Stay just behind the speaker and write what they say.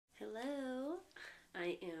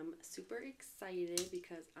super excited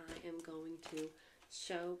because I am going to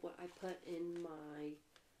show what I put in my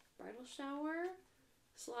bridal shower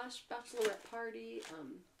slash bachelorette party,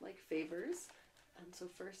 like favors. So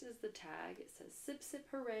first is the tag. It says, "Sip Sip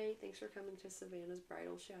Hooray, thanks for coming to Savannah's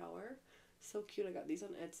bridal shower." So cute. I got these on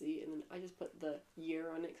Etsy, and then I just put the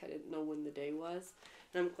year on it because I didn't know when the day was.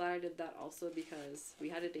 And I'm glad I did that also because we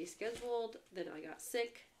had a day scheduled, then I got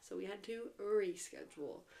sick, so we had to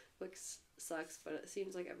reschedule, which sucks, but it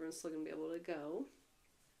seems like everyone's still going to be able to go.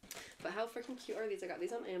 But how freaking cute are these? I got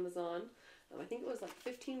these on Amazon. I think it was like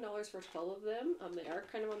 $15 for 12 of them. They are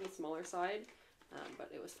kind of on the smaller side,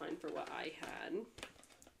 but it was fine for what I had.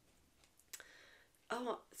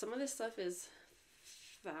 Oh, some of this stuff is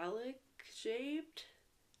phallic shaped,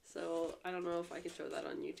 so I don't know if I can show that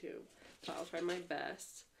on YouTube, but I'll try my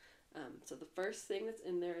best. So the first thing that's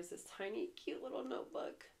in there is this tiny cute little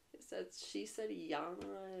notebook. It says, "She said yes,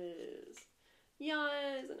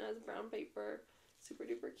 yes," and it has brown paper. Super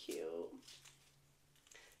duper cute.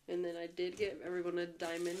 And then I did give everyone a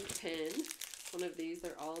diamond pin. One of these.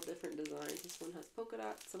 They're all different designs. This one has polka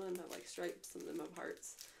dots, some of them have like stripes, some of them have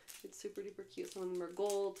hearts. It's super duper cute. Some of them are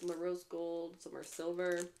gold, some are rose gold, some are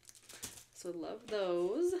silver. So love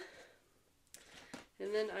those.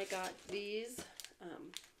 And then I got these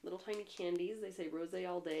little tiny candies. They say rose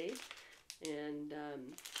all day. And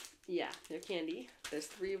yeah, they're candy. There's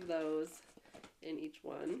 3 of those in each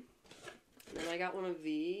one. And then I got one of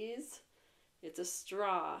these. It's a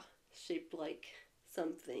straw shaped like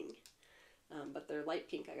something. But they're light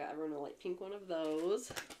pink. I got everyone a light pink one of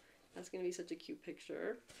those. That's going to be such a cute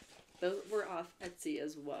picture. Those were off Etsy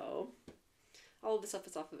as well. All of the stuff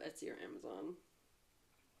is off of Etsy or Amazon.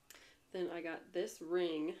 Then I got this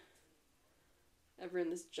ring. Everyone,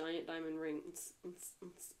 this giant diamond ring.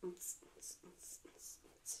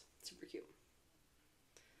 Super cute.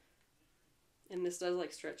 And this does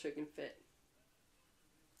like stretch so it can fit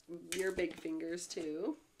your big fingers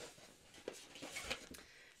too.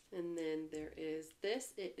 And then there is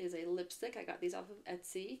this. It is a lipstick. I got these off of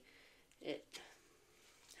Etsy. It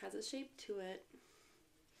has a shape to it.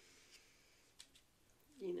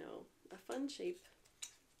 You know, a fun shape.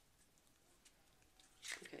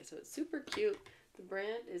 Okay, so it's super cute. The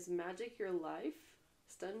brand is Magic Your Life.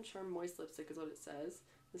 Stun Charm Moist Lipstick is what it says.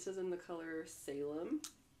 This is in the color Salem.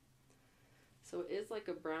 So it is like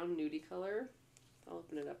a brown nudie color. I'll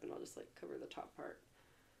open it up and I'll just like cover the top part.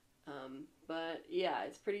 But yeah,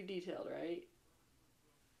 it's pretty detailed, right?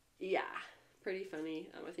 Yeah, pretty funny.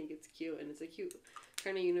 I think it's cute, and it's a cute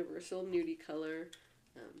kind of universal nudie color.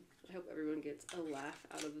 I hope everyone gets a laugh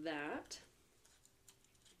out of that.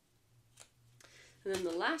 And then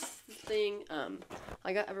the last thing,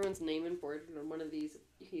 I got everyone's name embroidered on one of these.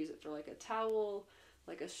 You can use it for like a towel,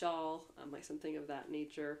 like a shawl, like something of that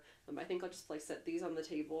nature. I think I'll just like set these on the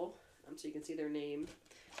table so you can see their name,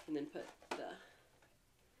 and then put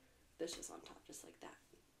this just on top, just like that.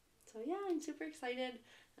 So yeah, I'm super excited.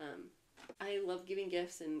 I love giving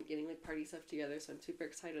gifts and getting like party stuff together, so I'm super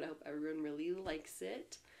excited. I hope everyone really likes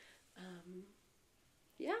it.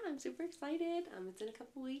 Yeah, I'm super excited. It's in a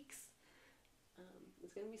couple weeks.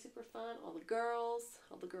 It's gonna be super fun. All the girls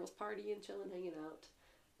partying, chilling, hanging out.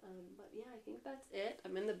 But yeah, I think that's it.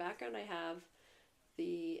 In the background I have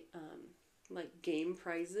the like game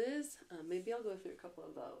prizes. Maybe I'll go through a couple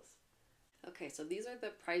of those. Okay, so these are the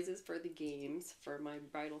prizes for the games for my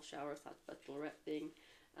bridal shower / bachelorette thing.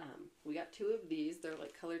 We got 2 of these. They're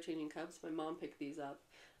like color changing cups. My mom picked these up.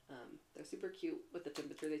 They're super cute. With the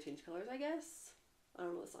temperature they change colors, I guess. I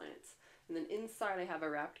don't know the science. And then inside I have a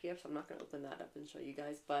wrapped gift. So I'm not going to open that up and show you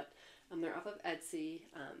guys, but they're off of Etsy.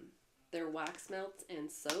 They're wax melts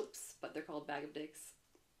and soaps, but they're called Bag of Dicks,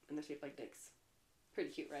 and they're shaped like dicks. Pretty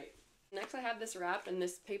cute, right? Next I have this wrap, and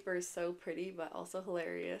this paper is so pretty but also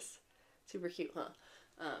hilarious. Super cute, huh?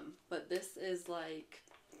 But this is like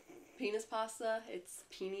penis pasta. It's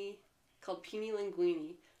called Pini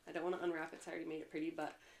Linguini. I don't want to unwrap it, so I already made it pretty,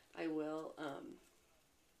 but I will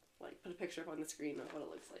like put a picture up on the screen of what it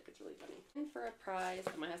looks like. It's really funny. And for a prize,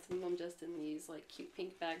 I have some of them just in these like cute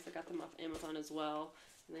pink bags. I got them off Amazon as well,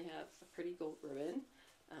 and they have a pretty gold ribbon.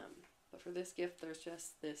 But for this gift, there's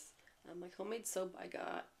just this like homemade soap I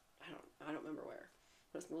got. I don't remember where,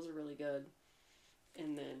 but it smells really good.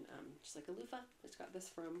 And then just like a loofah. I just got this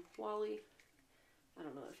from Wally. I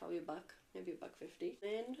don't know, it's probably $1, maybe $1.50.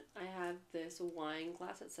 Then I have this wine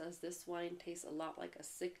glass that says, "This wine tastes a lot like a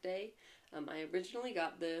sick day." I originally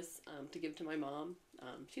got this to give to my mom.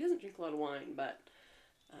 She doesn't drink a lot of wine, but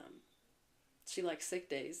she likes sick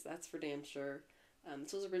days, that's for damn sure.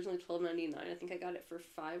 This was originally $12.99. I think I got it for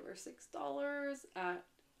 $5 or $6 at,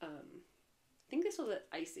 I think this was at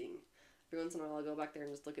Icing. every once in a while I'll go back there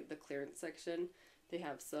and just look at the clearance section. They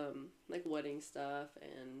have some like wedding stuff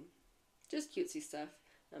and just cutesy stuff,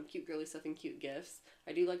 cute girly stuff and cute gifts.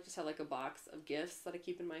 I do like just have like a box of gifts that I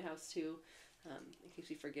keep in my house too, in case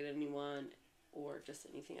you forget anyone or just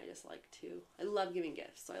anything I just like to. I love giving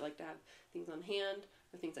gifts, so I like to have things on hand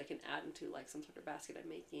or things I can add into like some sort of basket I'm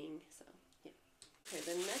making. So yeah. Okay,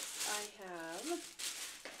 then next I have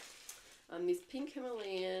these pink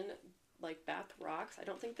Himalayan like bath rocks. I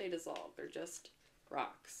don't think they dissolve. They're just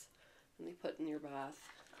rocks, and they put in your bath.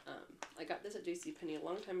 I got this at JCPenney a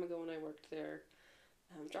long time ago when I worked there.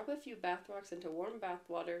 Drop a few bath rocks into warm bath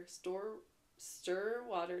water. Stir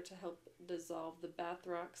water to help dissolve the bath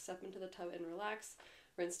rocks. Step into the tub and relax.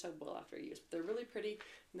 Rinse tub well after use. But they're really pretty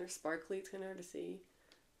and they're sparkly. It's kind of hard to see,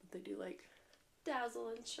 but they do like dazzle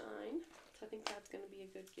and shine. So I think that's going to be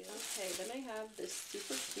a good gift. Okay, then I have this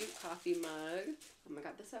super cute coffee mug. I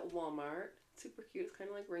got this at Walmart. Super cute. It's kind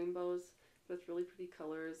of like rainbows with really pretty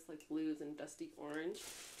colors like blues and dusty orange.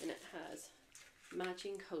 And it has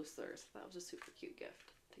matching coasters. That was a super cute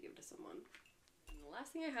gift to give to someone. And the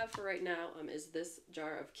last thing I have for right now is this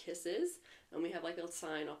jar of kisses. And we have like a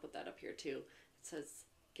sign. I'll put that up here too. It says,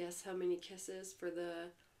 guess how many kisses for the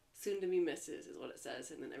soon-to-be missus is what it says.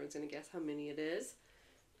 And then everyone's going to guess how many it is.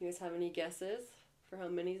 You guys have any guesses for how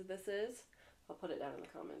many this is? I'll put it down in the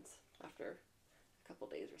comments after a couple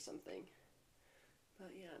days or something.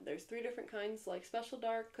 But yeah, there's 3 different kinds, like special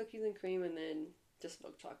dark, cookies and cream, and then just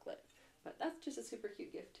milk chocolate. But that's just a super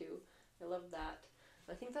cute gift too. I love that.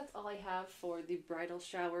 I think that's all I have for the bridal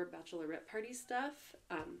shower bachelorette party stuff.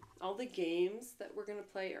 All the games that we're going to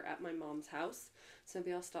play are at my mom's house. So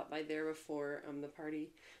maybe I'll stop by there before the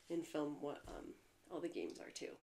party and film what all the games are too.